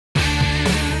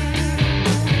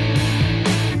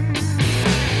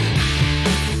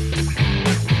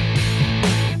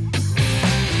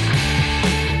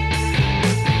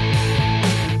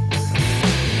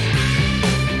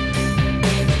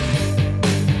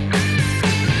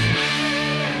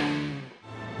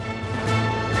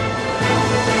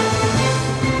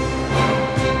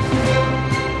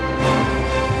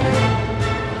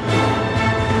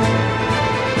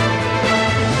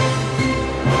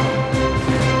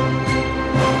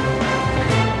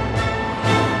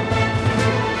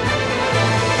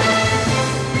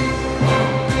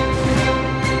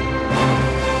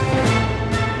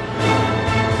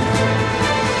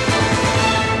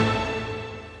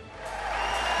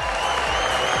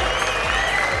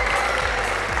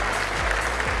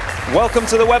Welcome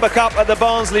to the Weber Cup at the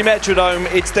Barnsley Metrodome.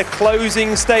 It's the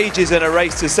closing stages in a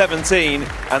race to 17,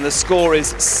 and the score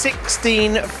is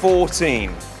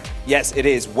 16-14. Yes, it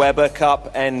is Weber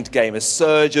Cup endgame. A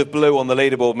surge of blue on the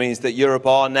leaderboard means that Europe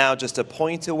are now just a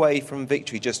point away from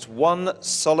victory, just one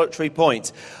solitary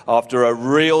point after a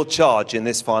real charge in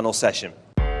this final session.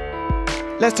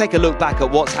 Let's take a look back at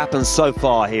what's happened so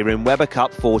far here in Weber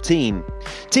Cup 14.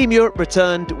 Team Europe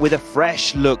returned with a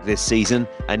fresh look this season,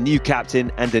 a new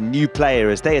captain and a new player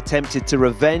as they attempted to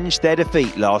revenge their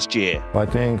defeat last year. I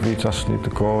think we just need to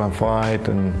go and fight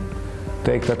and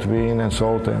take that win and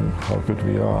show them how good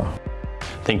we are.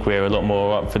 I think we're a lot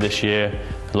more up for this year,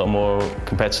 a lot more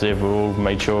competitive. We've all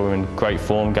made sure we're in great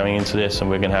form going into this, and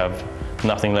we're going to have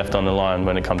nothing left on the line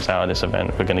when it comes out of this event.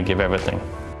 We're going to give everything.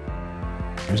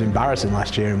 It was embarrassing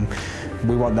last year, and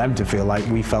we want them to feel like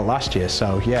we felt last year.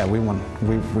 So yeah, we want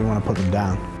to put them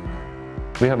down.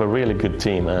 We have a really good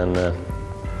team, and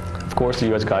of course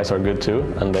the US guys are good too,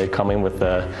 and they come in with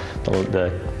the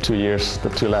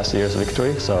 2 last years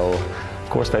victory. So of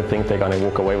course they think they're going to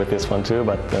walk away with this one too,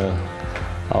 but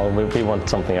we want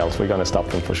something else. We're going to stop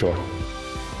them for sure.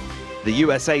 The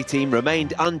USA team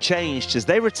remained unchanged as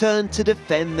they returned to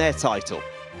defend their title.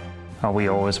 We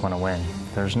always want to win.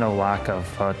 There's no lack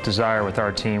of desire with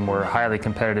our team. We're a highly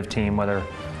competitive team, whether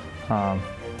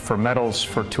for medals,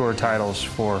 for tour titles,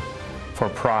 for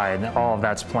pride. All of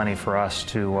that's plenty for us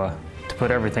to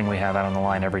put everything we have out on the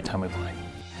line every time we play.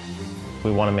 We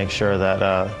want to make sure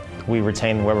that we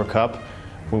retain the Weber Cup.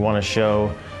 We want to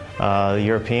show the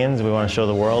Europeans, we want to show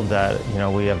the world that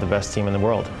we have the best team in the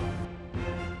world.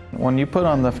 When you put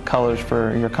on the colors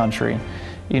for your country,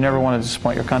 you never want to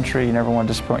disappoint your country, you never want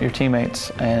to disappoint your teammates,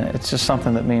 and it's just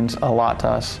something that means a lot to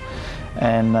us.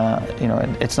 And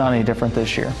it's not any different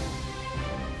this year.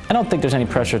 I don't think there's any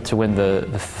pressure to win the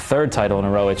third title in a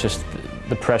row. It's just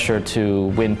the pressure to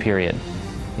win, period.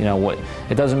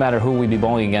 It doesn't matter who we'd be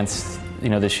bowling against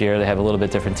this year. They have a little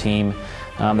bit different team.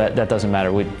 That doesn't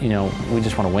matter. We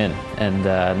just want to win. And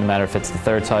no matter if it's the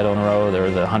third title in a row or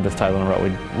the 100th title in a row,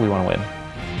 we want to win.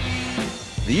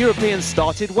 The Europeans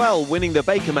started well, winning the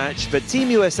Baker match, but Team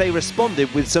USA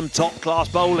responded with some top-class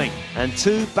bowling and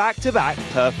 2 back-to-back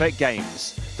perfect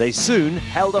games. They soon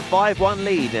held a 5-1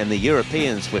 lead and the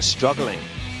Europeans were struggling.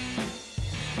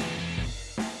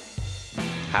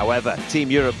 However,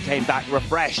 Team Europe came back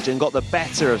refreshed and got the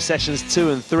better of sessions 2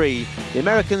 and 3. The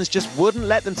Americans just wouldn't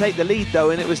let them take the lead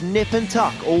though, and it was nip and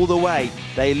tuck all the way.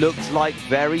 They looked like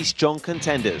very strong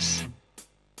contenders.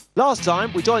 Last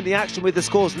time, we joined the action with the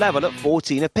scores level at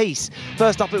 14 apiece.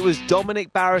 First up, it was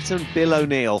Dominic Barrett and Bill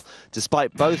O'Neill.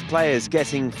 Despite both players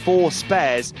getting 4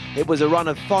 spares, it was a run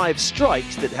of 5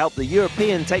 strikes that helped the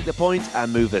European take the point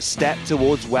and move a step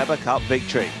towards Weber Cup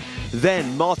victory.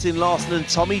 Then Martin Larsson and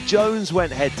Tommy Jones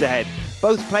went head-to-head.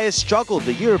 Both players struggled.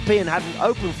 The European had an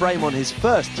open frame on his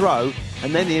first throw,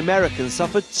 and then the American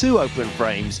suffered 2 open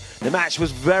frames. The match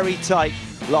was very tight.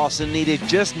 Larsson needed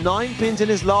just 9 pins in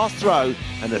his last throw,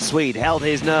 and the Swede held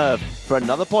his nerve for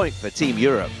another point for Team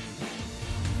Europe.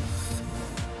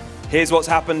 Here's what's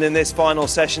happened in this final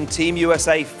session. Team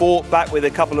USA fought back with a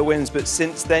couple of wins, but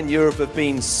since then Europe have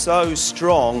been so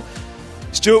strong.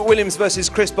 Stuart Williams versus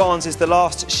Chris Barnes is the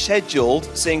last scheduled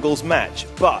singles match,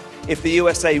 but if the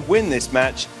USA win this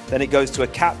match, then it goes to a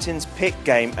captain's pick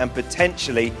game and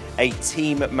potentially a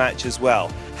team match as well.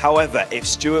 However, if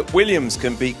Stuart Williams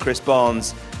can beat Chris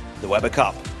Barnes, the Weber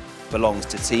Cup belongs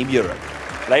to Team Europe.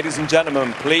 Ladies and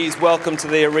gentlemen, please welcome to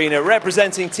the arena,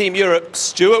 representing Team Europe,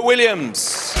 Stuart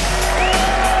Williams.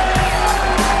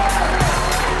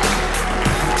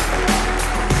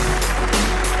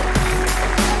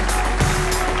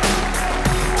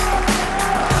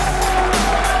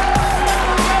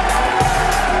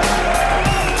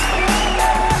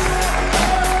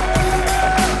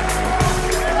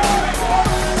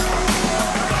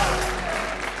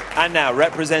 And now,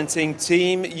 representing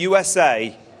Team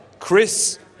USA,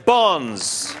 Chris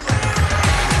Barnes.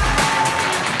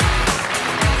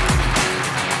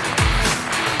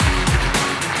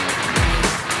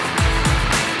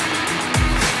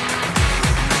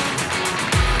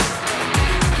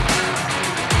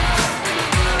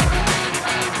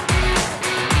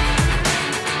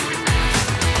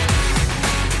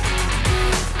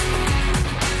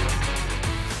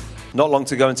 Not long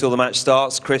to go until the match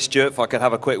starts. Chris, Stuart, if I could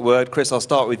have a quick word. Chris, I'll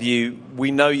start with you.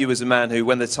 We know you as a man who,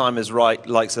 when the time is right,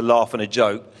 likes a laugh and a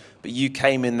joke, but you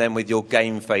came in then with your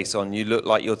game face on. You look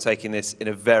like you're taking this in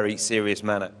a very serious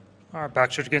manner. Our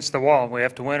backs are against the wall. We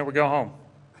have to win or we go home.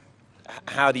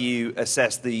 How do you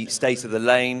assess the state of the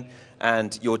lane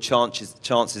and your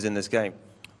chances in this game?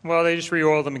 Well, they just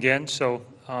re-oiled them again, so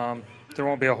there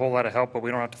won't be a whole lot of help, but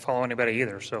we don't have to follow anybody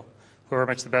either. So whoever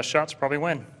makes the best shots probably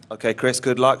win. Okay, Chris,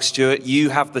 good luck. Stuart, you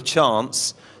have the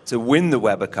chance to win the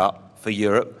Weber Cup for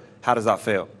Europe. How does that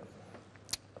feel?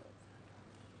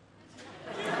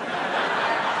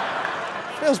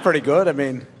 Feels pretty good. I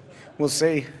mean, we'll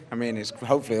see. I mean,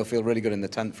 hopefully it'll feel really good in the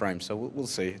 10th frame, so we'll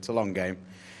see. It's a long game.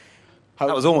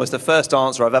 That was almost the first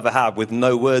answer I've ever had with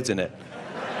no words in it.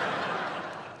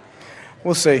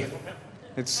 We'll see.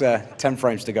 It's 10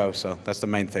 frames to go, so that's the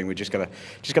main thing. We just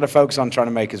gotta focus on trying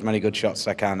to make as many good shots as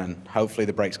I can, and hopefully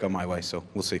the breaks go my way, so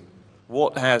we'll see.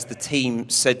 What has the team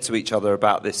said to each other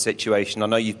about this situation? I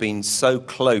know you've been so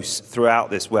close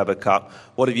throughout this Weber Cup.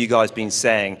 What have you guys been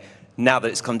saying now that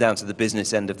it's come down to the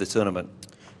business end of the tournament?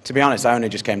 To be honest, I only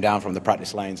just came down from the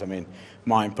practice lanes. I mean,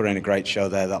 Martin put in a great show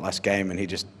there that last game, and he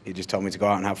just told me to go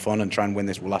out and have fun and try and win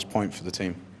this last point for the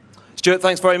team. Stuart,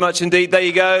 thanks very much indeed. There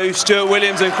you go, Stuart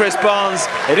Williams and Chris Barnes.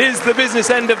 It is the business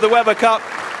end of the Weber Cup.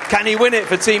 Can he win it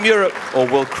for Team Europe, or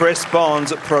will Chris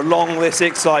Barnes prolong this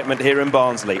excitement here in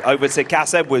Barnsley? Over to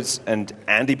Cass Edwards and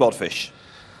Andy Bodfish.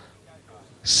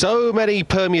 So many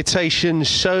permutations,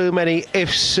 so many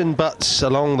ifs and buts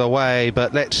along the way,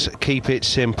 but let's keep it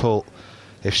simple.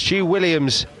 If Stu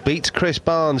Williams beats Chris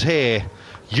Barnes here,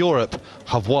 Europe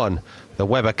have won the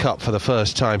Weber Cup for the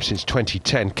first time since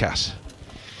 2010, Cass.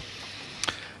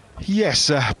 Yes,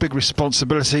 a big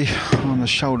responsibility on the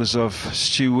shoulders of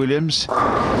Stu Williams.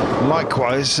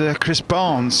 Likewise, Chris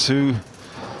Barnes, who,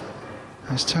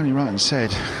 as Tony Wrighton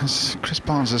said, Chris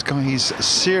Barnes has got his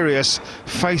serious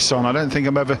face on. I don't think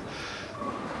I've ever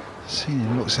seen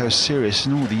him look so serious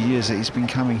in all the years that he's been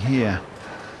coming here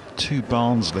to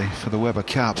Barnsley for the Weber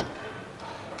Cup.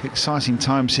 Exciting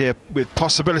times here with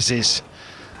possibilities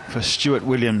for Stuart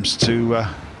Williams to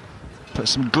put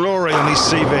some glory on his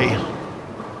CV.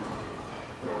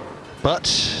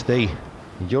 But the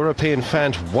European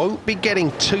fans won't be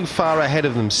getting too far ahead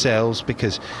of themselves,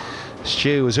 because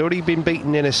Stu has already been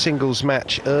beaten in a singles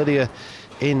match earlier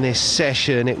in this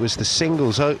session. It was the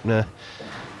singles opener,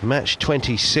 match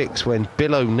 26, when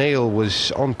Bill O'Neill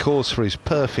was on course for his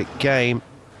perfect game.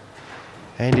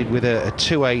 Ended with a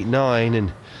 289,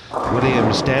 and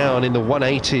Williams down in the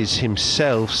 180s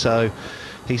himself, so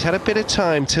he's had a bit of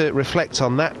time to reflect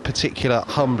on that particular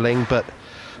humbling. But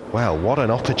well, what an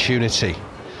opportunity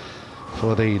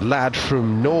for the lad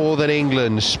from Northern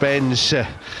England. Spends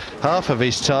half of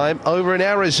his time over in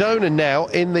Arizona now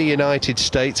in the United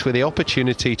States, with the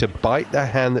opportunity to bite the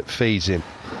hand that feeds him,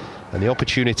 and the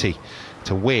opportunity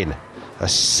to win a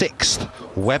 6th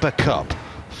Weber Cup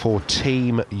for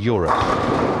Team Europe.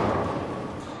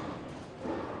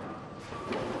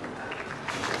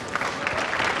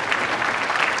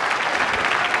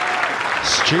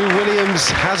 Stu Williams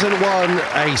hasn't won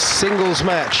a singles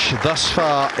match thus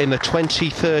far in the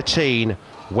 2013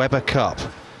 Weber Cup.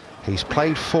 He's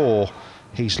played 4,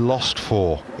 he's lost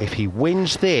 4. If he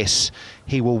wins this,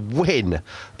 he will win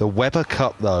the Weber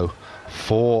Cup, though,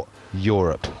 for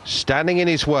Europe. Standing in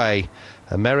his way,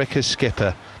 America's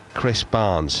skipper, Chris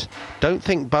Barnes. Don't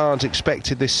think Barnes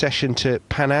expected this session to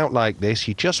pan out like this.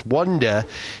 You just wonder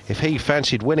if he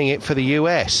fancied winning it for the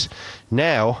US.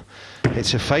 Now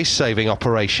it's a face-saving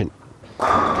operation.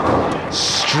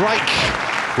 Strike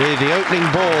with the opening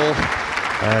ball,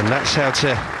 and that's how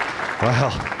to,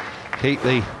 well, keep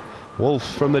the wolf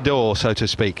from the door, so to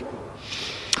speak.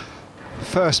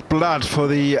 First blood for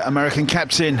the American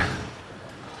captain,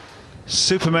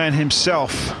 Superman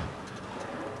himself,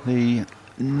 the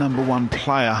 #1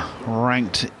 player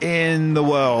ranked in the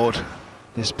world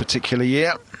this particular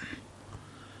year.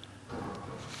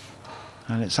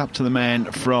 And it's up to the man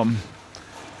from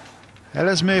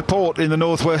Ellesmere Port in the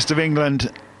northwest of England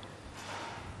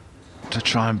to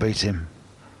try and beat him.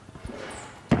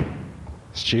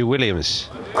 Stu Williams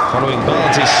following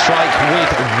Barnes' strike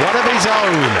with one of his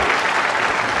own.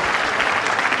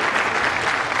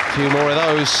 A few more of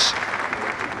those,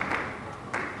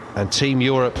 and Team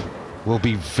Europe will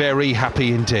be very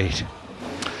happy indeed.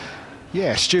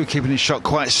 Yeah, Stu keeping his shot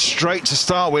quite straight to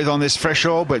start with on this fresh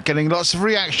oil, but getting lots of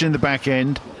reaction in the back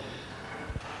end.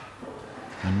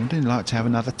 And wouldn't like to have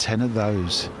another 10 of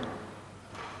those.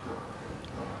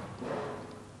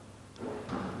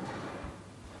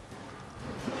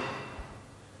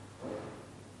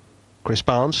 Chris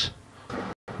Barnes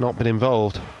not been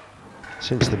involved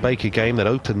since the Baker game that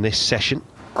opened this session.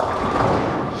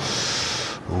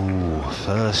 Ooh,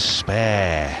 first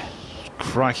spare.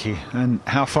 Crikey, and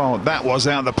how far that was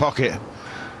out of the pocket.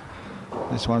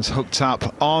 This one's hooked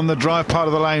up on the drive part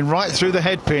of the lane, right through the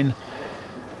head pin.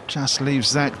 Just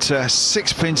leaves that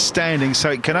 6-pin standing,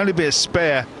 so it can only be a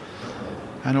spare.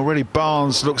 And already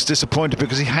Barnes looks disappointed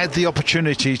because he had the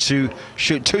opportunity to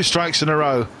shoot 2 strikes in a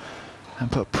row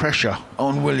and put pressure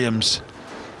on Williams.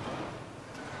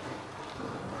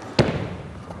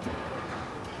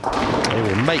 He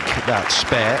will make that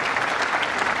spare.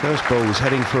 Those balls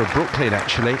heading for a Brooklyn,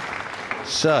 actually.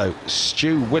 So,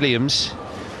 Stu Williams,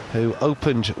 who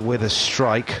opened with a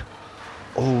strike,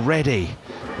 already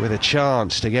with a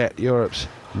chance to get Europe's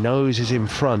noses in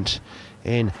front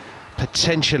in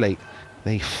potentially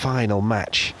the final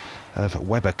match of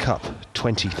Weber Cup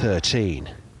 2013.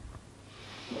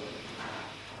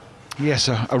 Yes,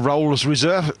 a roles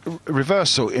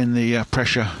reversal in the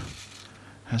pressure,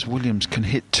 as Williams can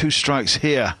hit 2 strikes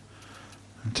here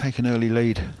and take an early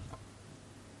lead.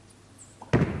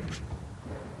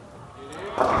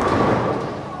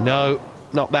 No,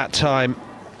 not that time.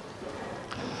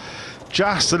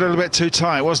 Just a little bit too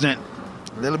tight, wasn't it?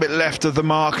 A little bit left of the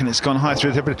mark, and it's gone high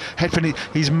through the headpin.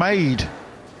 He's made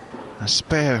a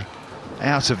spare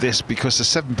out of this because the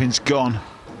 7-pin's gone.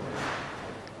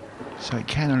 So it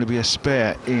can only be a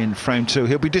spare in frame 2.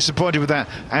 He'll be disappointed with that,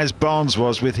 as Barnes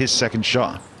was with his second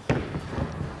shot.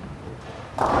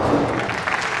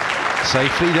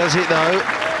 Safely does it though,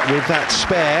 with that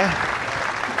spare.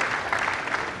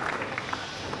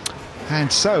 And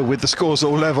so, with the scores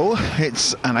all level,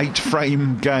 it's an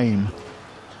 8-frame game.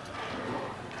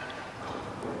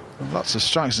 Lots of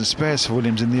strikes and spares for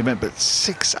Williams in the event, but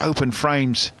 6 open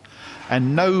frames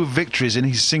and no victories in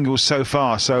his singles so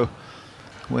far. So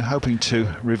we're hoping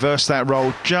to reverse that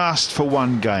role just for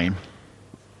 1 game.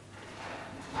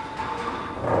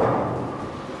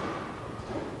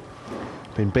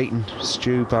 Been beaten,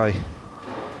 Stu, by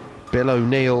Bill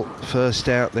O'Neill first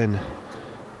out, then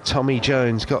Tommy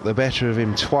Jones got the better of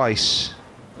him twice.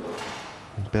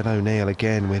 And Bill O'Neill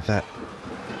again with that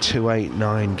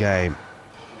 2-8-9 game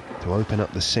to open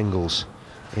up the singles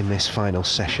in this final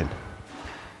session.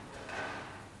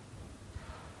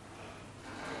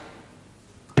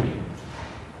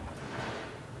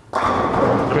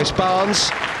 Chris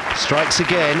Barnes strikes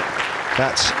again.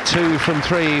 That's 2 from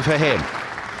 3 for him.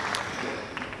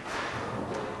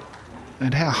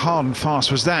 And how hard and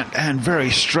fast was that? And very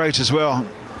straight as well.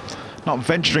 Not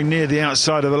venturing near the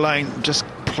outside of the lane, just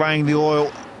playing the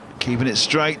oil, keeping it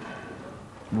straight,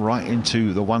 right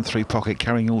into the 1-3 pocket,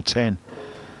 carrying all 10.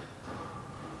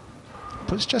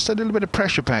 Puts just a little bit of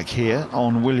pressure back here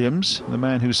on Williams, the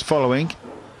man who's following.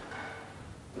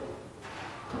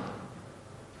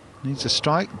 Needs a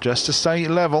strike just to stay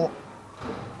level.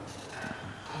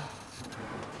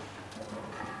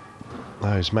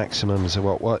 Those maximums are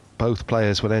what both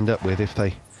players will end up with if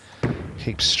they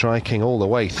keep striking all the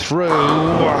way through.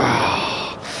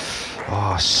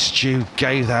 Oh, Stu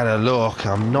gave that a look.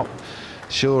 I'm not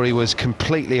sure he was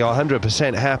completely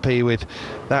 100% happy with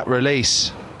that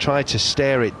release. Tried to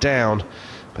stare it down,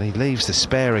 but he leaves the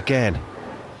spare again.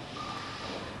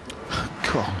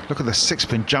 God, look at the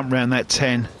 6-pin jump round that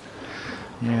 10.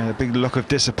 Yeah, the big look of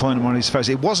disappointment on his face.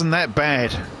 It wasn't that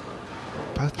bad.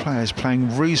 Both players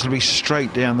playing reasonably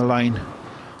straight down the lane,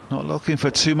 not looking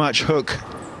for too much hook.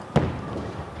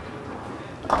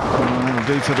 And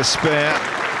that'll do for the spare.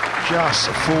 Just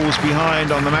falls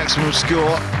behind on the maximum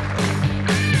score.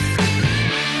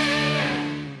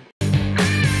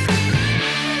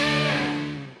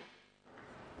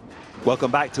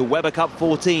 Welcome back to Weber Cup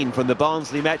 14 from the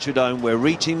Barnsley Metrodome. We're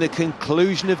reaching the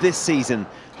conclusion of this season.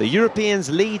 The Europeans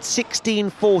lead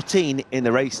 16-14 in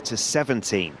the race to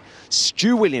 17.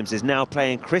 Stu Williams is now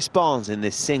playing Chris Barnes in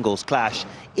this singles clash.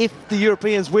 If the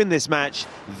Europeans win this match,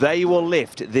 they will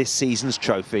lift this season's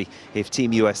trophy. If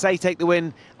Team USA take the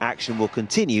win, action will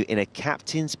continue in a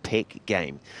captain's pick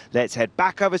game. Let's head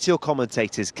back over to your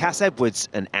commentators, Cass Edwards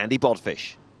and Andy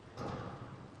Bodfish.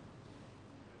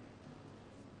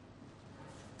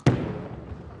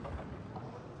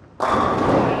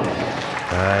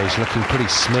 He's looking pretty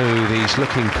smooth, he's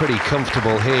looking pretty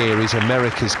comfortable here. He's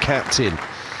America's captain.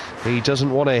 He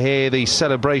doesn't want to hear the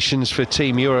celebrations for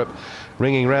Team Europe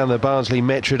ringing around the Barnsley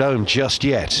Metrodome just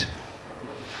yet.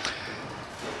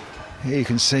 Here you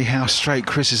can see how straight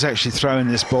Chris is actually throwing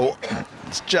this ball. It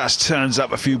just turns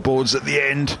up a few boards at the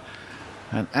end.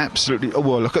 And absolutely, oh,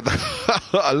 well, look at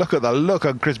the look at the look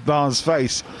on Chris Barnes'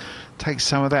 face. Takes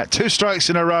some of that. 2 strikes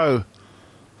in a row.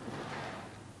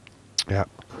 Yeah.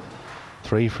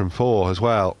 3 from 4 as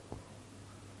well.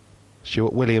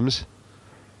 Stuart Williams,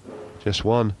 just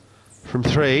 1 from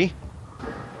 3.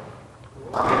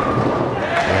 Yeah,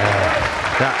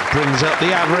 that brings up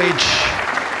the average.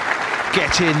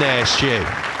 Get in there, Stu.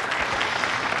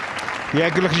 Yeah,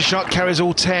 good looking shot, carries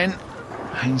all 10.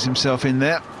 Hangs himself in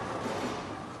there.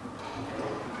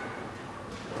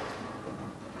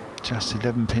 Just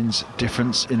 11 pins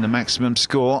difference in the maximum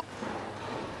score.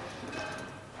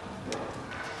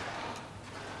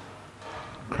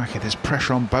 Cracky, there's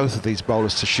pressure on both of these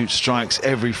bowlers to shoot strikes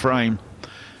every frame,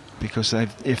 because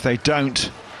if they don't,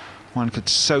 one could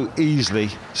so easily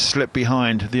slip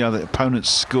behind the other opponent's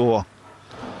score.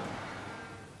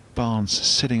 Barnes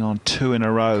sitting on 2 in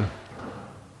a row.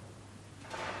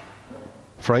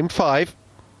 Frame 5.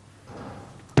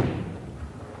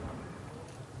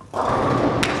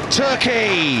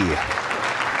 Turkey!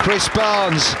 Chris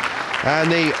Barnes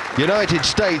and the United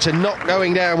States are not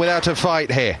going down without a fight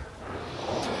here.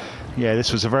 Yeah,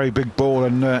 this was a very big ball,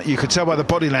 and you could tell by the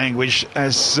body language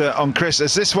as on Chris,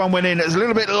 as this one went in, it's a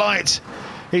little bit light.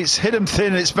 It's hit them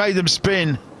thin, it's made them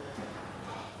spin,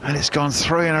 and it's gone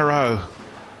 3 in a row.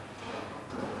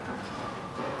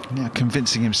 Now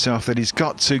convincing himself that he's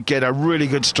got to get a really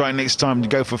good strike next time to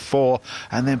go for 4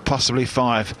 and then possibly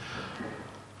 5.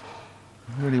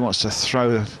 Really wants to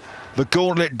throw the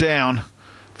gauntlet down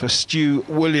for Stu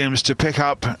Williams to pick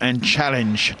up and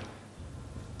challenge.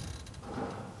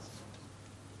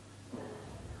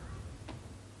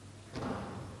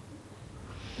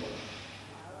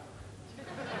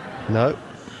 No.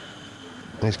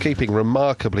 He's keeping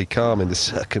remarkably calm in the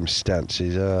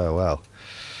circumstances. Oh, well.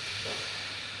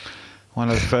 One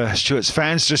of Stuart's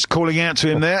fans just calling out to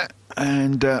him there,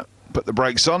 and put the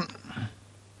brakes on.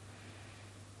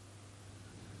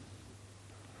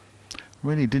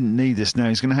 Really didn't need this now.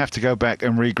 He's going to have to go back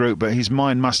and regroup, but his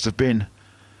mind must have been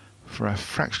for a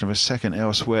fraction of a second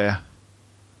elsewhere.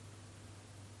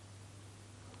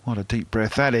 What a deep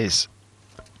breath that is.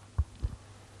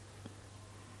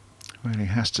 Really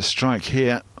has to strike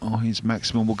here, or his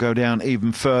maximum will go down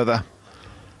even further.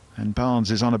 And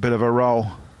Barnes is on a bit of a roll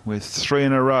with 3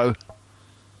 in a row.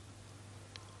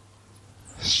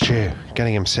 Stu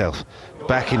getting himself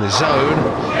back in the zone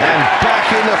and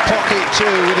back in the pocket too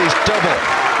with his double.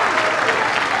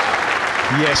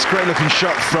 Yes, great looking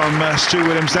shot from Stu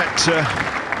Williams. That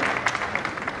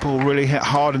ball really hit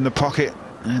hard in the pocket,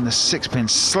 and the 6-pin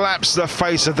slaps the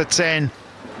face of the 10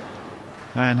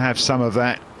 and have some of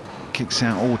that. Kicks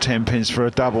out all 10 pins for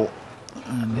a double.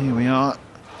 And here we are,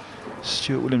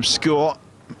 Stuart Williams score.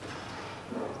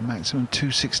 Maximum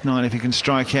 269 if he can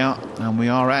strike out, and we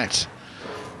are at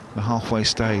the halfway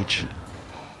stage.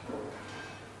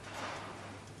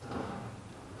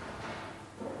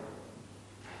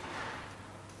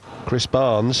 Chris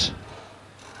Barnes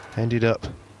ended up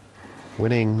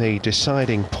winning the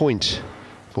deciding point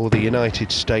for the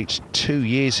United States 2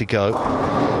 years ago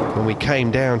when we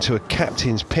came down to a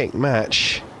captain's pick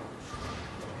match.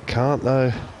 Can't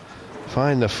though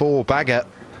find the 4-bagger.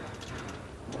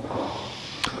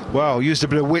 Well, used a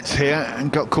bit of width here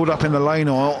and got caught up in the lane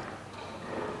oil.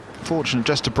 Fortunate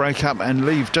just to break up and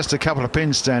leave just a couple of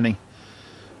pins standing.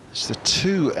 It's the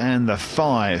 2 and the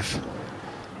 5.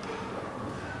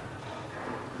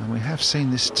 And we have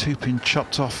seen this 2-pin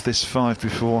chopped off this 5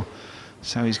 before.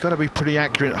 So he's got to be pretty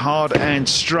accurate, hard and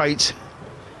straight.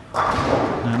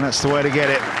 And that's the way to get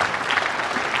it.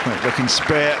 Great looking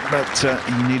spare, but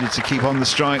he needed to keep on the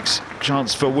strikes.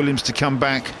 Chance for Williams to come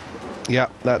back. Yeah,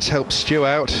 that's helped Stu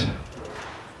out.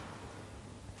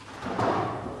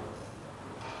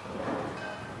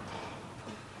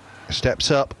 Steps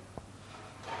up.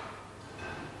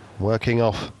 Working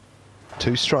off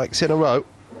 2 strikes in a row.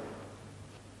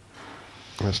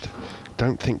 Just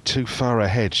don't think too far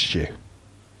ahead, Stu.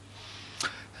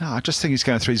 No, I just think he's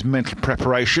going through his mental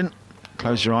preparation.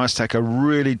 Close your eyes, take a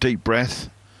really deep breath.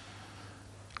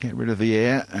 Get rid of the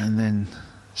air and then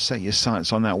set your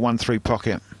sights on that 1-3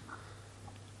 pocket.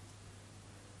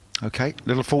 Okay,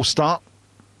 little false start.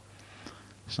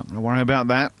 He's not going to worry about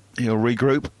that. He'll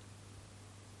regroup.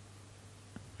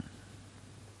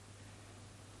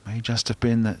 May just have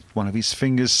been that one of his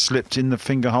fingers slipped in the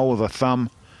finger hole of the thumb.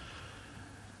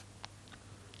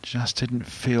 Just didn't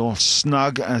feel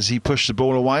snug as he pushed the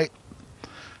ball away.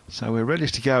 So we're ready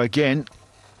to go again.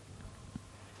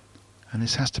 And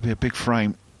this has to be a big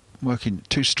frame. Working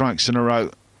 2 strikes in a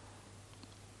row.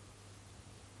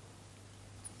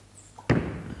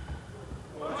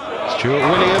 Stuart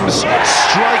Williams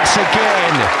strikes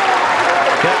again.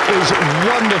 That was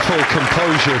wonderful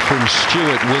composure from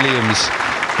Stuart Williams.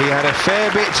 He had a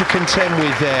fair bit to contend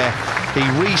with there. He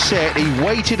reset, he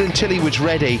waited until he was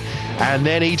ready, and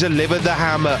then he delivered the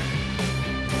hammer.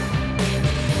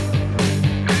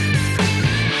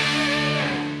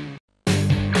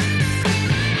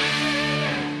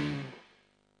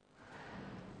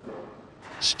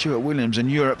 Stuart Williams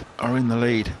and Europe are in the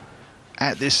lead.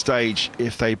 At this stage,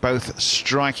 if they both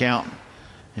strike out,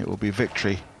 it will be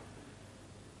victory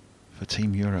for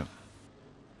Team Europe.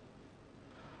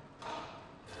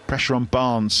 Pressure on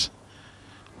Barnes.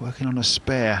 Working on a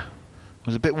spare.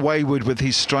 Was a bit wayward with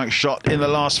his strike shot in the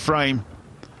last frame.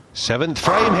 7th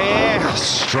frame here.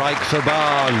 Strike for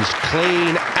Barnes.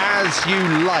 Clean as you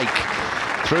like.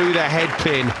 Through the head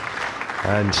pin.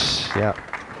 And, yeah,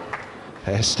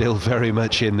 they're still very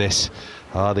much in this,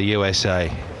 are the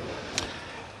USA.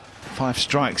 5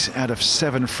 strikes out of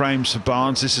 7 frames for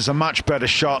Barnes. This is a much better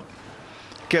shot.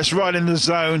 Gets right in the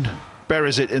zone,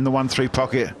 buries it in the 1-3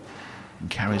 pocket, and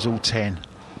carries all 10.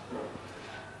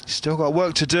 He's still got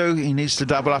work to do. He needs to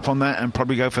double up on that and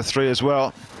probably go for 3 as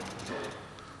well.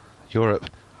 Europe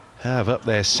have up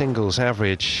their singles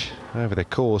average over the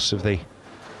course of the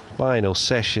final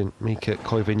session. Mika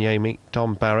Koivuniemi,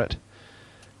 Dom Barrett,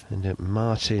 and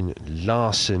Martin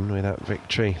Larsson with that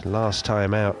victory last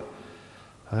time out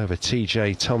over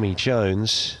TJ Tommy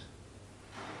Jones.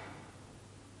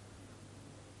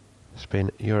 It's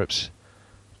been Europe's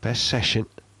best session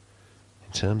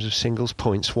in terms of singles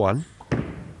points won.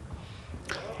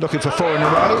 Looking for 4 in a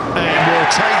row, and we'll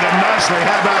take them nicely.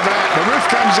 How about that? The roof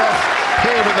comes off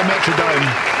here at the Metrodome.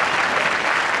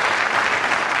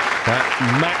 That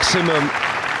maximum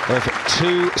of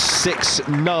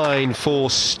 269 for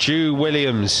Stu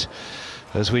Williams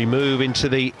as we move into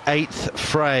the 8th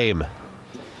frame.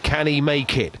 Can he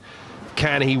make it?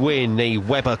 Can he win the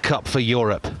Weber Cup for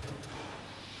Europe?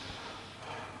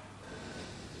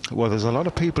 Well, there's a lot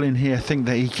of people in here think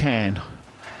that he can,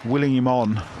 willing him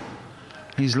on.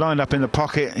 He's lined up in the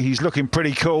pocket. He's looking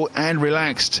pretty cool and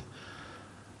relaxed.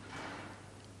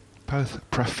 Both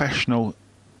professional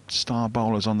star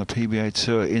bowlers on the PBA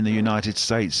Tour in the United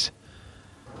States.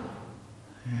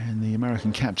 And the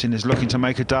American captain is looking to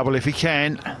make a double if he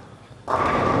can.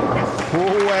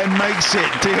 Oh, and makes it.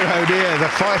 Dear oh dear, the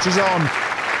fight is on.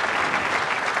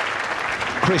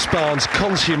 Chris Barnes,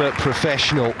 consummate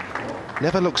professional.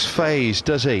 Never looks phased,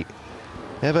 does he?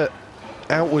 Never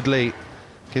outwardly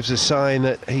gives a sign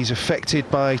that he's affected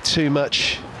by too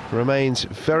much. Remains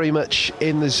very much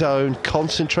in the zone,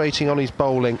 concentrating on his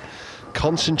bowling,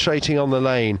 concentrating on the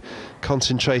lane,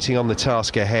 concentrating on the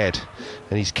task ahead.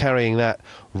 And he's carrying that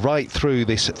right through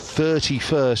this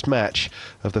 31st match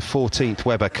of the 14th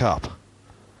Weber Cup.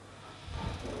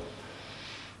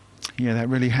 Yeah, that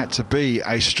really had to be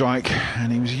a strike,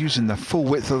 and he was using the full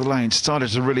width of the lane. Started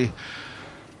to really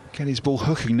get his ball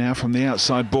hooking now from the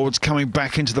outside boards, coming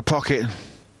back into the pocket.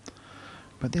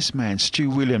 But this man, Stu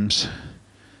Williams,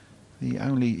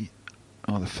 the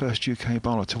first UK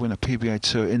bowler to win a PBA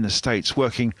Tour in the States,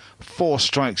 working 4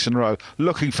 strikes in a row,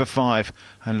 looking for 5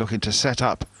 and looking to set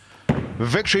up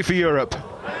victory for Europe.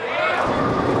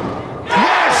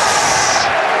 Yes!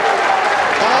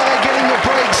 Oh, they're getting the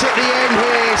breaks at the end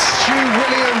here. Stu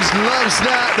Williams loves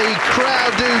that. The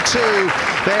crowd do too.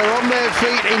 They're on their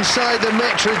feet inside the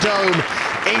Metrodome.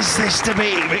 Is this to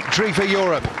be victory for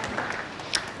Europe?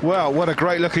 Well, what a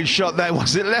great looking shot that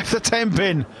was. It left the 10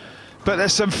 pin, but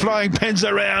there's some flying pins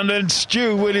around, and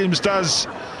Stu Williams does,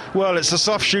 well, it's a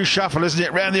soft shoe shuffle, isn't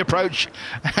it, round the approach,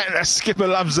 and the skipper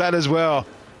loves that as well.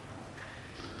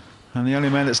 And the only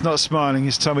man that's not smiling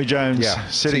is Tommy Jones,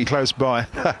 sitting close by.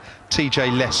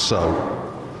 TJ less so.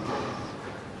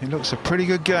 It looks a pretty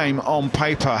good game on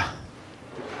paper.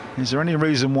 Is there any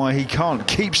reason why he can't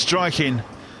keep striking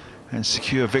and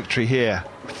secure victory here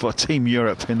for Team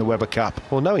Europe in the Weber Cup?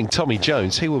 Well, knowing Tommy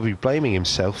Jones, he will be blaming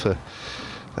himself for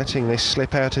letting this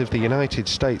slip out of the United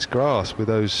States grasp with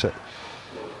those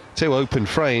 2 open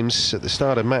frames at the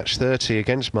start of match 30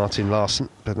 against Martin Larsson.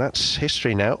 But that's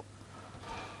history now.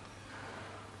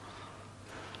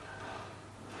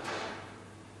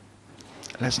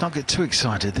 Let's not get too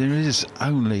excited. There is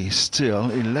only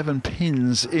still 11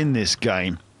 pins in this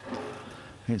game.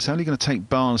 It's only going to take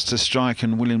Barnes to strike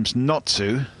and Williams not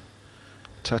to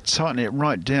tighten it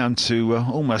right down to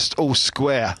almost all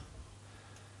square.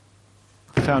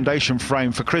 Foundation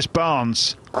frame for Chris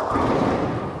Barnes.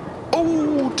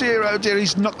 Oh dear,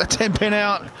 he's knocked the 10 pin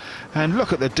out. And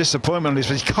look at the disappointment on his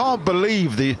face. He can't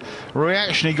believe the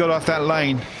reaction he got off that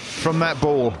lane from that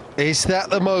ball. Is that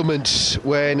the moment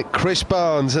when Chris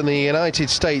Barnes and the United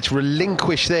States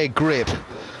relinquish their grip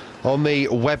on the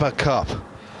Weber Cup?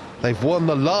 They've won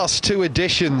the last 2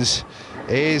 editions.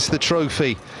 Here's the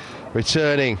trophy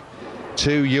returning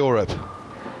to Europe.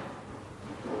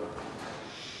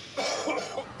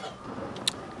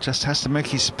 Just has to make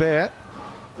his spare.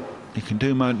 He can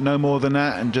do no more than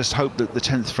that and just hope that the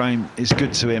 10th frame is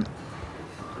good to him.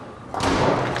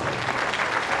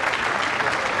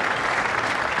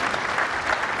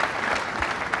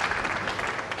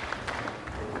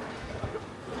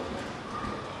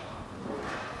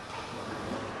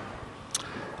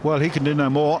 Well, he can do no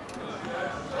more.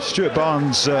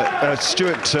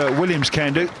 Stuart Williams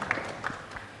can do.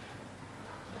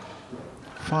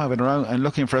 5 in a row and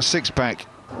looking for a six-pack.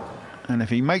 And if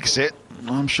he makes it,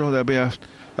 I'm sure there'll be a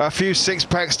few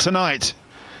six-packs tonight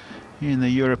in the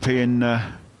European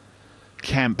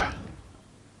camp.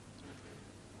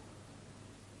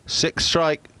 6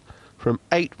 strike from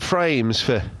 8 frames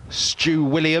for Stu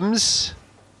Williams.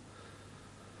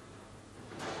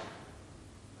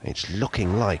 It's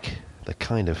looking like the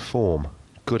kind of form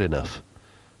good enough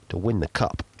to win the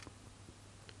cup.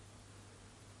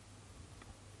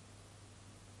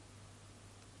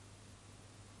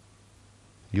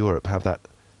 Europe have that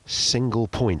single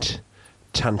point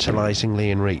tantalisingly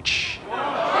in reach.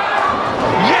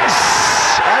 Yes!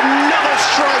 Another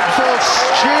strike for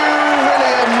Stu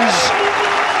Williams!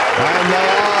 And they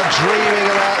are dreaming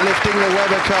about lifting the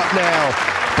Webber Cup now.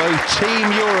 Both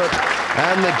Team Europe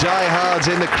and the diehards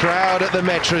in the crowd at the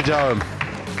Metrodome.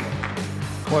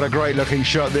 What a great looking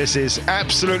shot this is.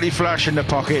 Absolutely flush in the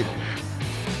pocket.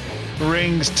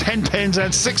 Rings, 10 pins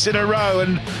and 6 in a row.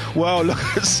 And, well, look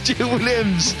at Stu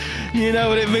Williams. You know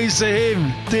what it means to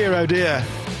him. Dear, oh dear.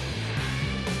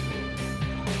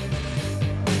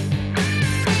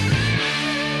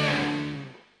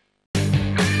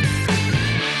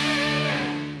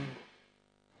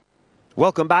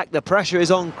 Welcome back. The pressure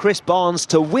is on Chris Barnes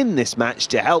to win this match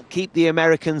to help keep the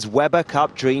Americans' Webber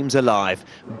Cup dreams alive.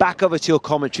 Back over to your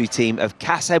commentary team of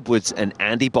Cass Edwards and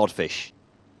Andy Bodfish.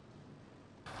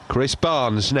 Chris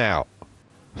Barnes now,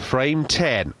 frame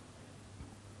 10,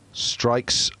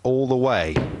 strikes all the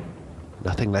way,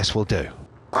 nothing less will do.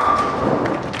 Well,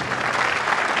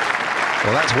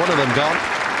 that's one of them gone.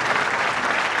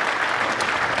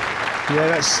 Yeah,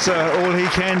 that's all he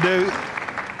can do.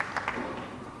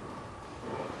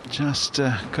 Just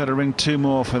got to ring 2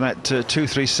 more for that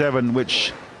 237,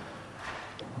 which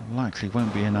likely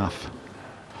won't be enough.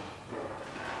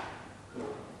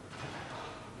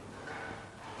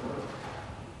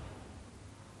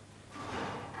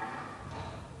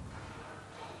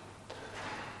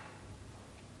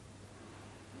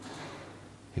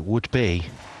 It would be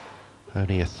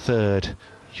only a 3rd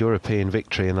European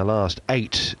victory in the last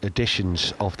 8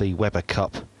 editions of the Webber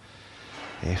Cup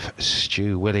if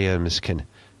Stu Williams can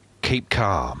keep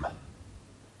calm.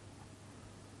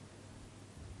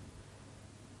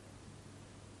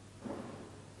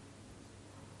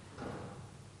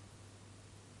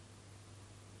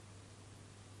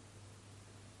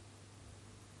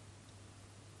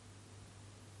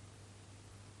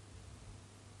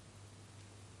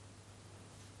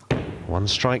 One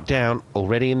strike down,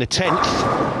 already in the 10th.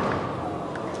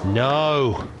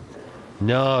 No.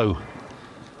 No.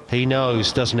 He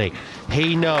knows, doesn't he?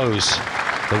 He knows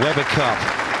the Webber Cup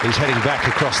is heading back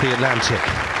across the Atlantic.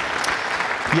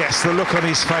 Yes, the look on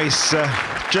his face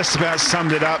just about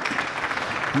summed it up.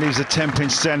 Leaves a 10-pin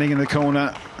standing in the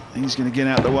corner. He's going to get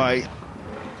out of the way.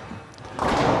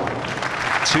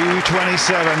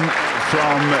 227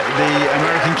 from the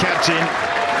American captain.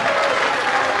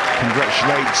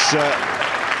 Congratulates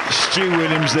Stu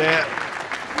Williams there.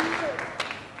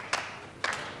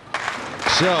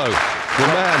 So, the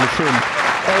man from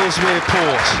Ellesmere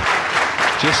Port,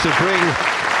 just to bring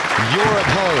Europe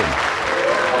home.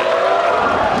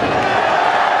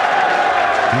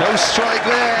 No strike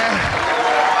there.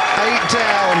 8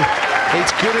 down.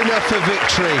 It's good enough for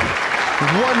victory.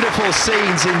 Wonderful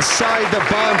scenes inside the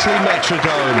Barnsley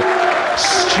Metrodome.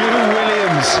 Stu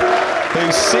Williams,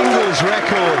 whose singles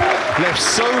record left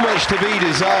so much to be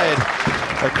desired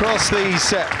across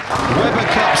these Webber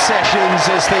Cup sessions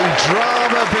as the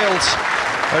drama built,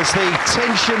 as the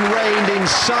tension reigned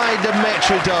inside the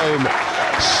Metrodome.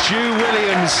 Stu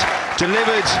Williams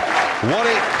delivered what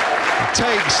it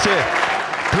takes to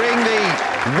bring the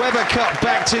Webber Cup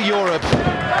back to Europe.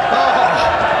 Oh,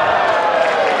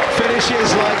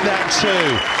 finishes like that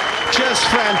too. Just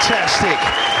fantastic.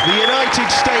 The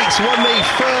United States won the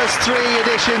first 3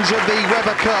 editions of the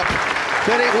Webber Cup.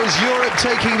 Then it was Europe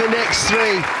taking the next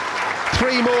 3.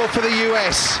 3 more for the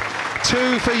US.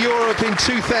 2 for Europe in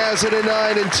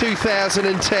 2009 and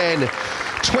 2010.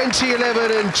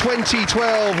 2011 and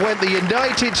 2012 went the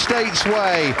United States'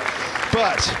 way.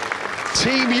 But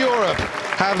Team Europe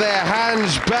have their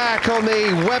hands back on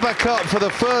the Webber Cup for the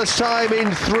first time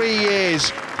in 3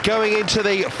 years. Going into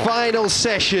the final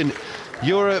session,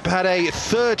 Europe had a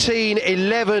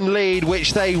 13-11 lead,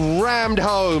 which they rammed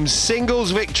home. Singles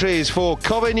victories for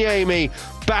Kovaniemi,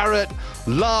 Barrett,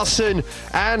 Larson,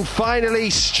 and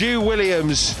finally Stu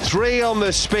Williams. 3 on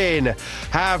the spin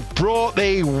have brought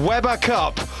the Webber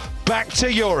Cup back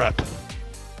to Europe.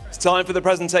 Time for the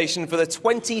presentation for the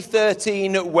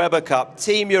 2013 Weber Cup.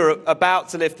 Team Europe about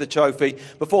to lift the trophy.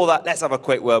 Before that, let's have a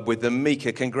quick word with them.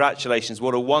 Mika, congratulations.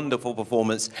 What a wonderful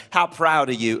performance. How proud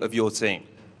are you of your team?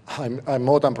 I'm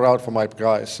more than proud for my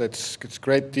guys. It's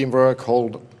great teamwork,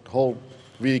 whole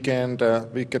weekend.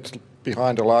 We get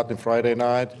behind a lot on Friday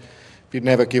night. We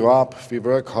never give up. We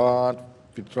work hard.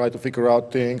 We try to figure out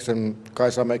things, and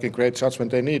guys are making great shots when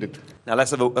they need it. Now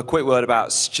let's have a quick word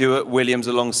about Stuart Williams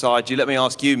alongside you. Let me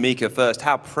ask you, Mika, first,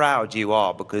 how proud you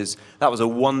are, because that was a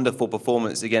wonderful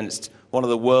performance against one of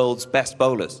the world's best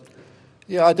bowlers.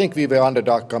 Yeah, I think we were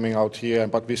underdog coming out here,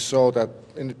 but we saw that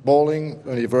in bowling,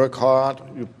 when you work hard,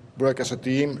 you work as a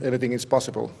team, anything is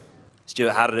possible.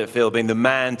 Stuart, how did it feel being the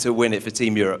man to win it for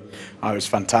Team Europe? Oh, it was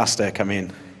fantastic. I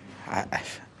mean,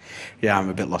 yeah, I'm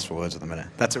a bit lost for words at the minute.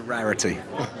 That's a rarity.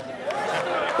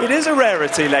 It is a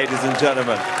rarity, ladies and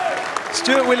gentlemen.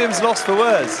 Stuart Williams lost for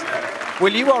words.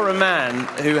 Well, you are a man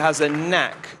who has a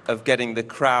knack of getting the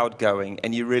crowd going,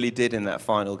 and you really did in that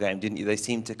final game, didn't you? They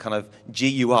seemed to kind of G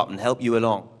you up and help you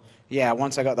along. Yeah,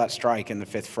 once I got that strike in the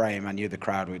 5th frame, I knew the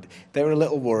crowd would... They were a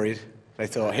little worried. They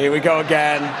thought, here we go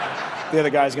again. The other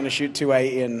guy's going to shoot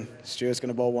 280 and Stuart's going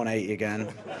to bowl 180 again.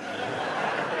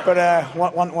 But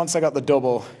once I got the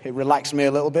double, it relaxed me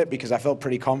a little bit because I felt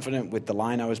pretty confident with the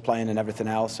line I was playing and everything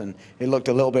else, and it looked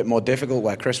a little bit more difficult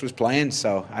where Chris was playing,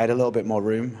 so I had a little bit more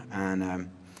room, and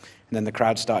then the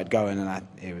crowd started going, and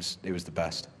it was the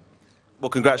best.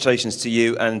 Well, congratulations to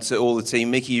you and to all the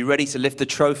team. Mickey, you ready to lift the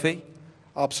trophy?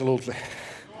 Absolutely.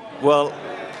 Well,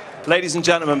 ladies and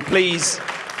gentlemen, please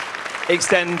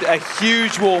extend a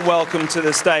huge warm welcome to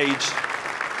the stage.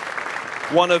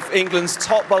 One of England's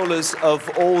top bowlers of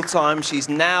all time. She's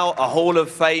now a Hall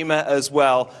of Famer as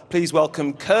well. Please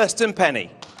welcome Kirsten Penny.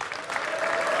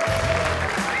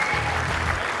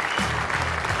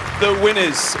 The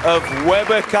winners of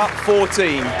Weber Cup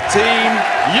 14, Team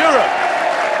Europe.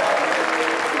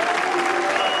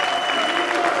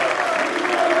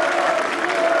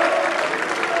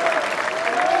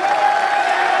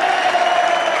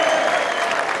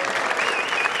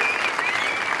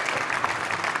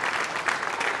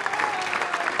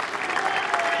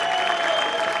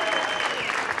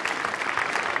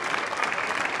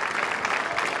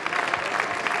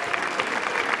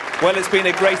 Well, it's been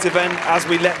a great event as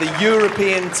we let the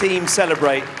European team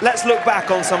celebrate. Let's look back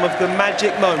on some of the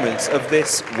magic moments of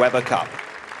this Weber Cup.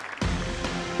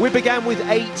 We began with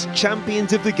 8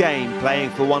 champions of the game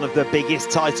playing for one of the biggest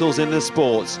titles in the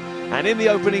sport. And in the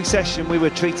opening session, we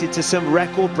were treated to some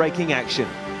record-breaking action.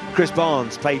 Chris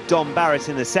Barnes played Don Barrett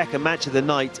in the second match of the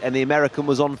night, and the American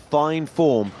was on fine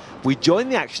form. We join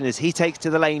the action as he takes to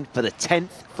the lane for the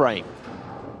 10th frame.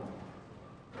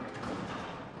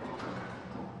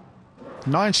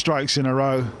 9 strikes in a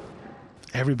row.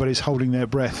 Everybody's holding their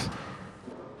breath.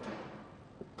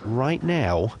 Right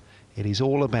now, it is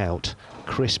all about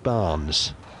Chris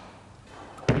Barnes.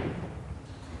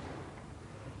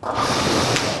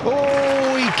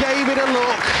 Oh, he gave it a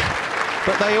look,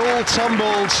 but they all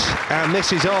tumbled, and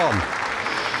this is on.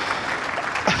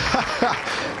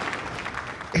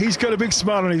 He's got a big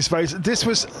smile on his face. This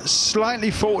was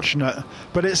slightly fortunate,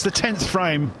 but it's the 10th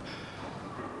frame.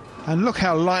 And look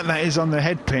how light that is on the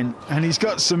head pin. And he's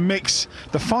got some mix.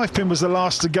 The 5 pin was the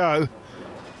last to go.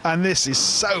 And this is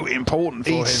so important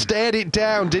for him. He stared it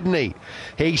down, didn't he?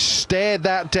 He stared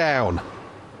that down.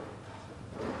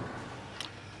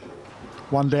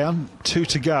 1 down, 2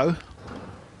 to go.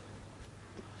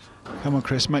 Come on,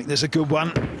 Chris, make this a good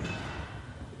one.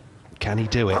 Can he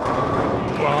do it?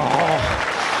 Oh.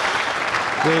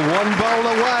 We're 1 bowl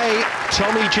away.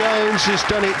 Tommy Jones has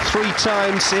done it 3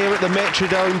 times here at the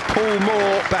Metrodome. Paul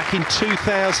Moore back in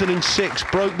 2006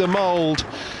 broke the mould.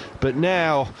 But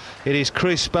now it is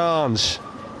Chris Barnes,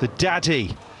 the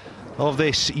daddy of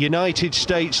this United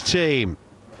States team,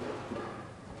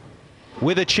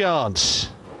 with a chance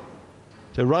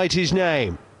to write his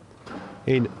name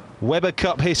in Weber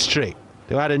Cup history,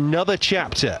 to add another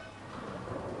chapter.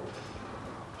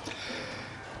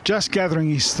 Just gathering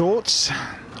his thoughts.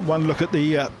 1 look at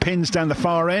the pins down the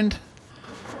far end.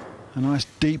 A nice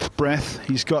deep breath.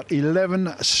 He's got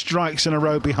 11 strikes in a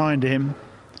row behind him.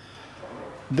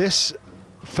 This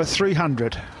for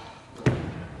 300.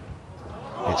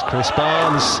 It's Chris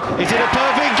Barnes. Is it a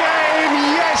perfect game?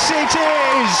 Yes, it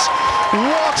is!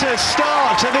 What a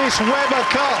start to this Weber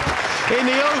Cup. In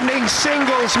the opening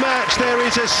singles match, there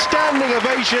is a standing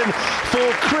ovation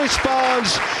for Chris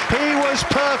Barnes. He was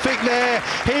perfect there.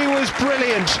 He was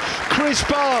brilliant. Chris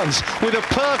Barnes with a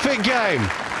perfect game.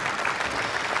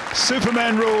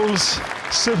 Superman rules,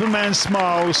 Superman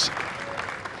smiles.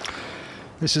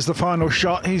 This is the final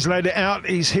shot. He's laid it out.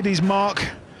 He's hit his mark.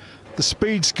 The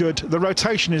speed's good, the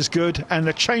rotation is good, and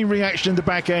the chain reaction in the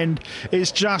back end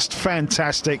is just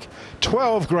fantastic.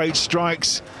 12 great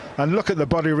strikes, and look at the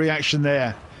body reaction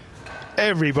there.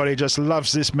 Everybody just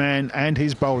loves this man and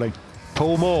his bowling.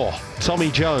 Paul Moore,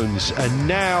 Tommy Jones, and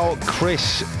now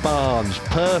Chris Barnes.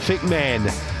 Perfect men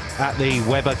at the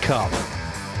Weber Cup.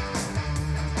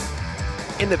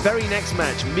 In the very next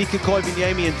match, Mika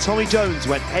Koivuniemi and Tommy Jones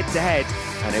went head-to-head,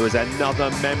 and it was another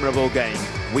memorable game.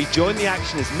 We join the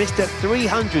action as Mr.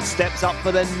 300 steps up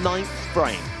for the 9th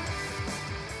frame.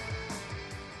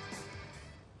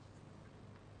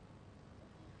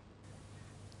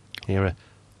 Here a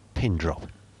pin drop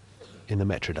in the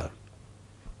Metrodome.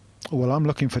 Well, I'm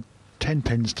looking for 10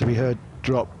 pins to be heard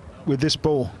drop with this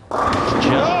ball. Jones,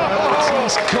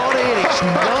 he's got it. It's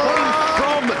 9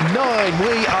 from 9.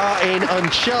 We are in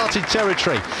uncharted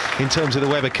territory in terms of the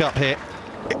Weber Cup here.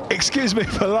 Excuse me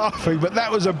for laughing, but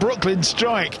that was a Brooklyn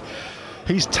strike.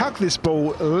 He's tucked this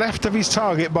ball left of his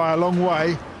target by a long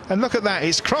way, and look at that,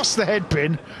 it's crossed the head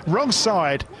pin, wrong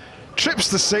side, trips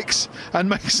the 6 and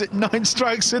makes it 9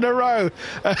 strikes in a row.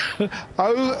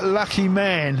 Oh, lucky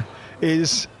man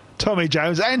is Tommy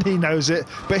Jones, and he knows it,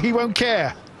 but he won't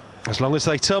care. As long as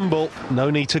they tumble, no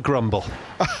need to grumble.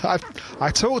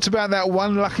 I talked about that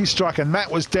one lucky strike, and that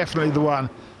was definitely the one.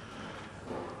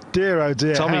 Dear, oh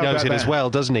dear. Tommy knows it as well,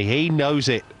 doesn't he? He knows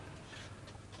it.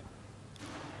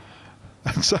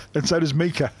 And so does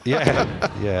Mika.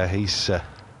 Yeah, he's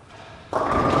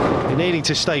needing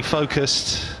to stay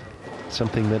focused.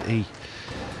 Something that he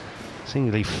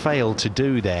seemingly failed to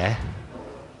do there.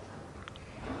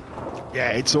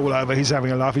 Yeah, it's all over. He's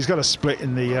having a laugh. He's got a split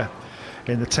in the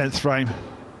 10th frame.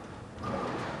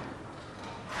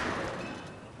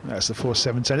 That's the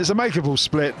 4-7-10. It's a makeable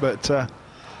split, but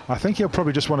I think he'll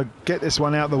probably just want to get this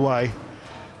one out of the way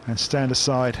and stand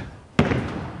aside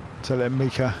to let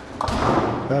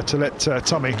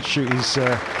Tommy shoot his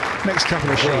next couple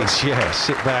of shots. Yeah,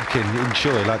 sit back and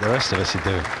enjoy like the rest of us are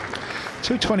doing.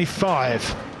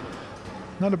 225.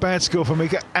 Not a bad score for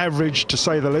Mika, average to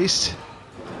say the least,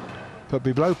 but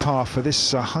below par for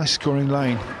this high-scoring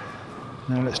lane.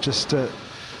 Now let's just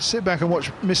sit back and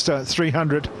watch Mr.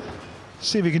 300,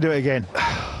 see if he can do it again.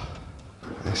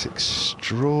 This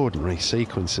extraordinary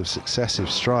sequence of successive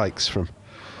strikes from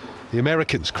the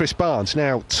Americans. Chris Barnes,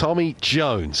 now Tommy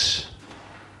Jones.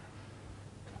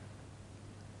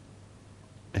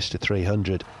 Mr.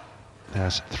 300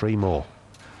 has 3 more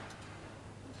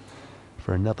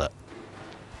for another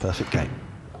perfect game.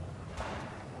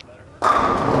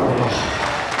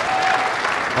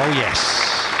 Oh yes.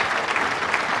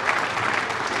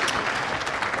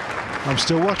 I'm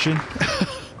still watching.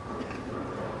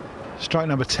 Strike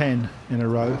number 10 in a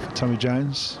row for Tommy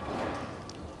Jones.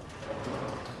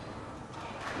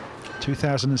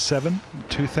 2007,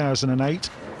 2008,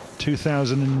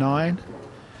 2009,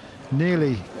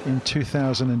 nearly in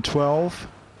 2012.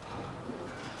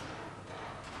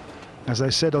 As they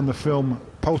said on the film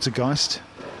Poltergeist,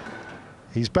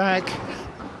 he's back.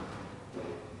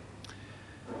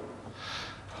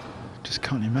 Just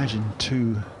can't imagine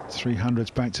 2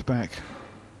 300s back to back.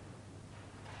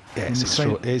 Yeah, it's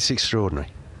extraordinary.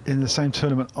 In the same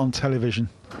tournament on television.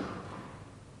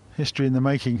 History in the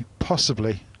making,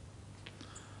 possibly.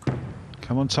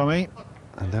 Come on, Tommy.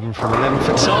 11 from 11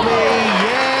 for Tommy.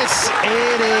 Yes,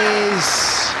 it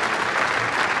is.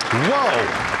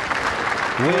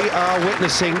 Whoa. We are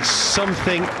witnessing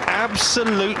something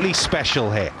absolutely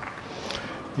special here.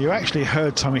 You actually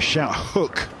heard Tommy shout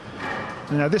hook.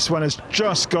 Now this one has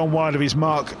just gone wide of his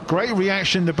mark. Great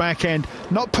reaction in the back end.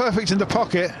 Not perfect in the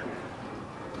pocket,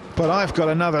 but I've got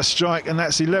another strike, and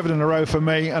that's 11 in a row for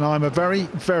me, and I'm a very,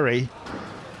 very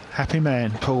happy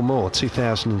man. Paul Moore,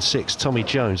 2006. Tommy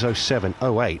Jones, 07,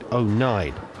 08,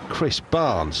 09. Chris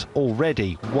Barnes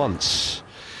already once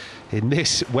in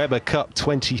this Weber Cup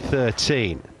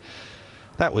 2013.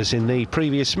 That was in the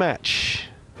previous match.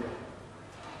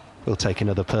 We'll take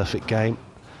another perfect game.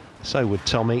 So would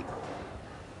Tommy.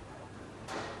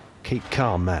 Keep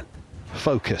calm, man.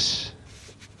 Focus.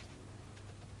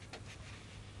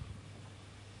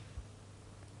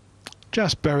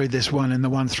 Just buried this one in the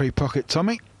 1-3 pocket,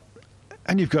 Tommy.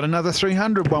 And you've got another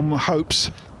 300, one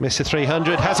hopes. Mr.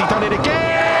 300, has he done it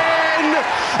again?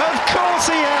 Of course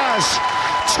he has!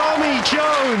 Tommy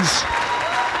Jones.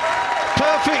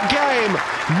 Perfect game,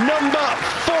 number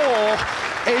 4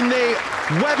 in the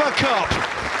Weber Cup.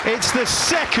 It's the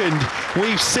second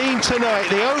we've seen tonight,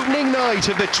 the opening night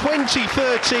of the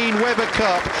 2013 Weber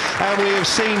Cup, and we have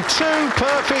seen 2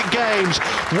 perfect games.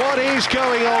 What is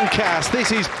going on, Cass?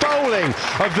 This is bowling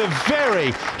of the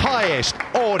very highest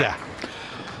order.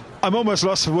 I'm almost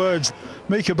lost for words.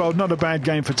 Mika bowled not a bad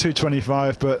game for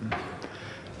 225, but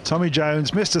Tommy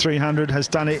Jones, Mr. 300, has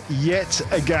done it yet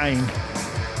again.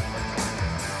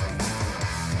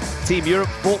 Team Europe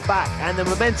fought back and the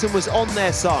momentum was on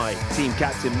their side. Team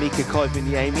captain Mika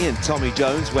Koivuniemi and Tommy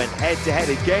Jones went head-to-head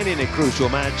again in a crucial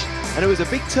match, and it was a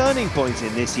big turning point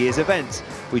in this year's event.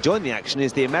 We join the action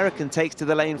as the American takes to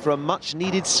the lane for a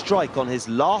much-needed strike on his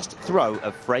last throw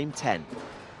of frame 10.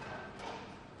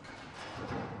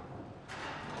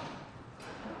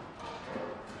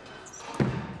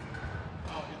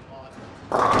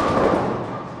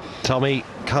 Tommy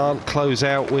can't close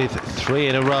out with 3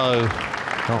 in a row.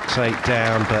 Knocks 8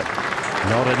 down, but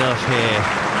not enough here.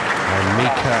 And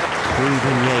Mika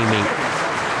Koivuniemi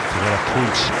to get a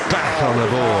point back on the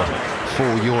board for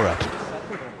Europe.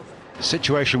 The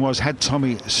situation was, had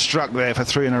Tommy struck there for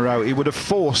 3 in a row, he would have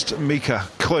forced Mika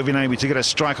Koivuniemi to get a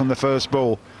strike on the first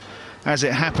ball. As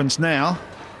it happens now,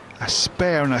 a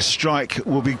spare and a strike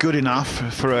will be good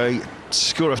enough for a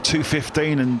score of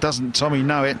 215, and doesn't Tommy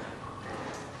know it?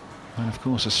 And of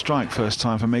course a strike first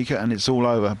time for Mika, and it's all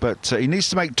over. But he needs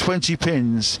to make 20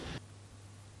 pins.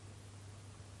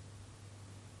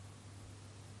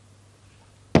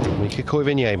 Mika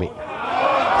Koivuniemi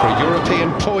for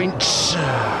European points.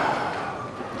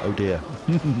 Oh dear.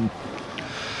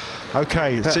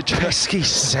 Okay, that pesky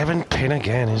 7-pin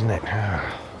again, isn't it?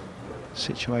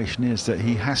 Situation is that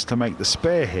he has to make the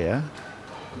spare here.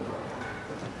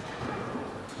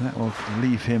 That will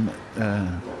leave him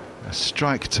a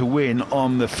strike to win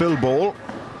on the fill ball.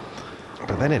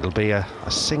 But then it'll be a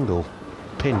single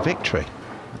pin victory.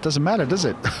 It doesn't matter, does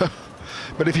it?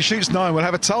 But if he shoots 9, we'll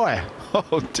have a tie.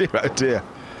 Oh dear, oh dear.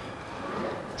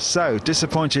 So,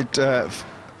 disappointed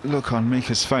look on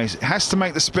Mika's face. It has to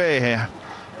make the spare here.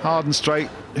 Hard and straight.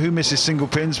 Who misses single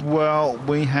pins? Well,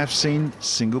 we have seen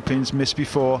single pins miss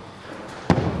before.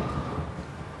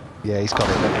 Yeah, he's got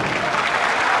it.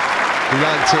 He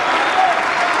liked it.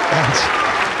 And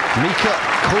Mika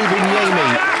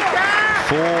Koivuniemi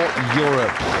for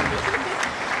Europe.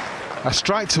 A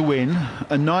strike to win,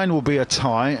 a 9 will be a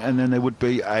tie, and then there would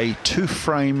be a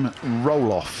 2-frame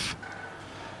roll-off,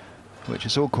 which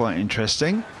is all quite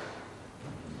interesting.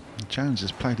 Jones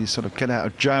has played his sort of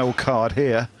get-out-of-jail card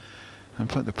here and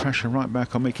put the pressure right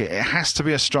back on Mika. It has to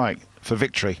be a strike for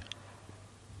victory.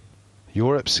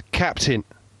 Europe's captain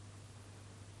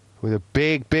with a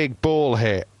big, big ball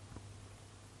here.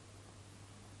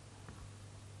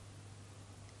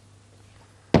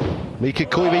 Mika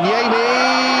Koivuniemi.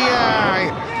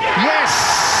 Yes!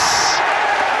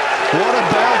 What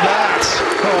about that?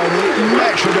 Oh, the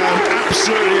Metrodome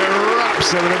absolutely erupts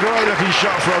there with a great looking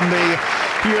shot from the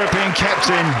European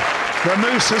captain. The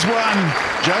Moose has won.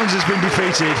 Jones has been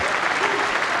defeated.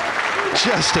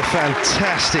 Just a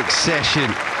fantastic session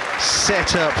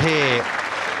set up here.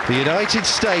 The United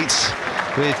States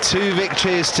with 2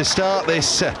 victories to start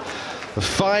this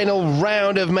final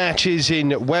round of matches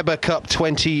in Weber Cup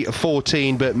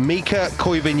 2014, but Mika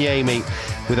Koivuniemi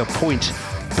with a point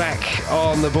back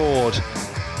on the board.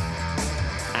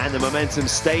 And the momentum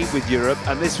stayed with Europe,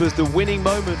 and this was the winning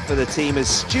moment for the team as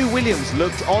Stu Williams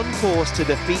looked on course to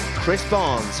defeat Chris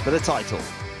Barnes for the title.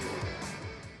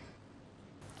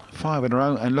 5 in a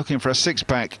row and looking for a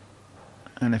 6-pack.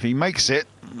 And if he makes it,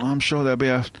 I'm sure there'll be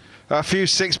a few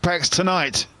 6-packs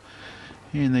tonight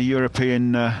in the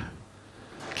European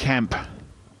camp.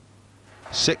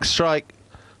 6 strike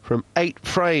from 8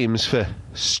 frames for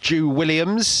Stu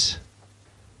Williams.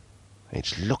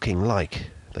 It's looking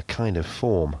like the kind of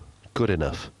form good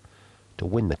enough to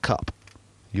win the cup.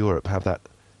 Europe have that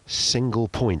single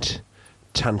point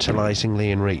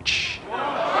tantalisingly in reach.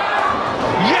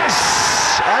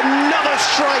 Yes! Another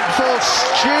strike for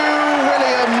Stu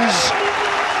Williams!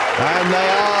 And they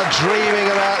are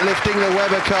dreaming about lifting the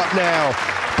Weber Cup now.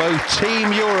 Both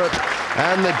Team Europe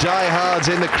and the diehards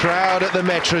in the crowd at the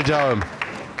Metrodome.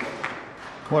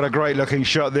 What a great looking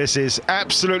shot this is.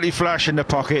 Absolutely flush in the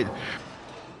pocket.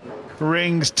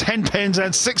 Rings, 10 pins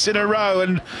and 6 in a row,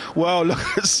 and well, look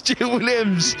at Stu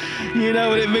Williams. You know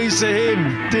what it means to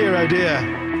him. Dear oh dear.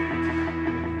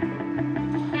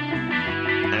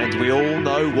 And we all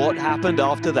know what happened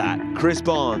after that. Chris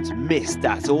Barnes missed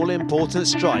that all-important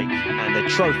strike, and the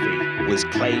trophy was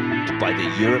claimed by the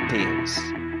Europeans.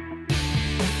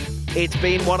 It's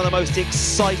been one of the most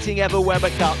exciting ever Weber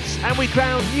Cups, and we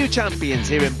crowned new champions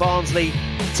here in Barnsley.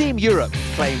 Team Europe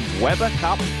claimed Weber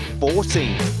Cup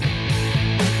 14.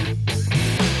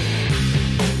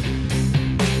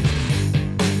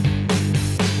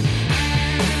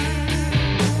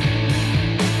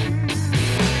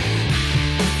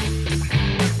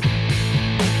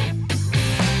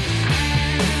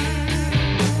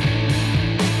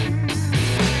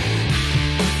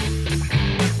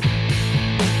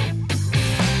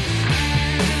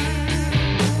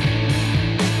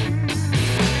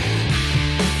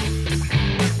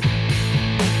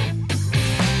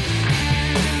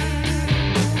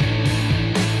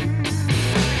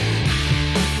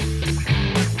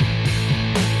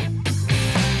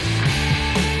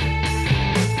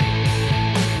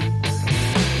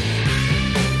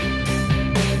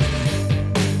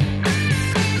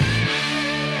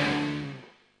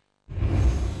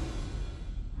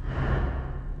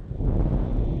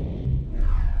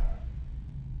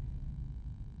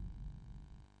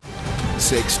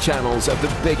 6 channels of the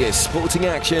biggest sporting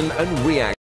action and reaction.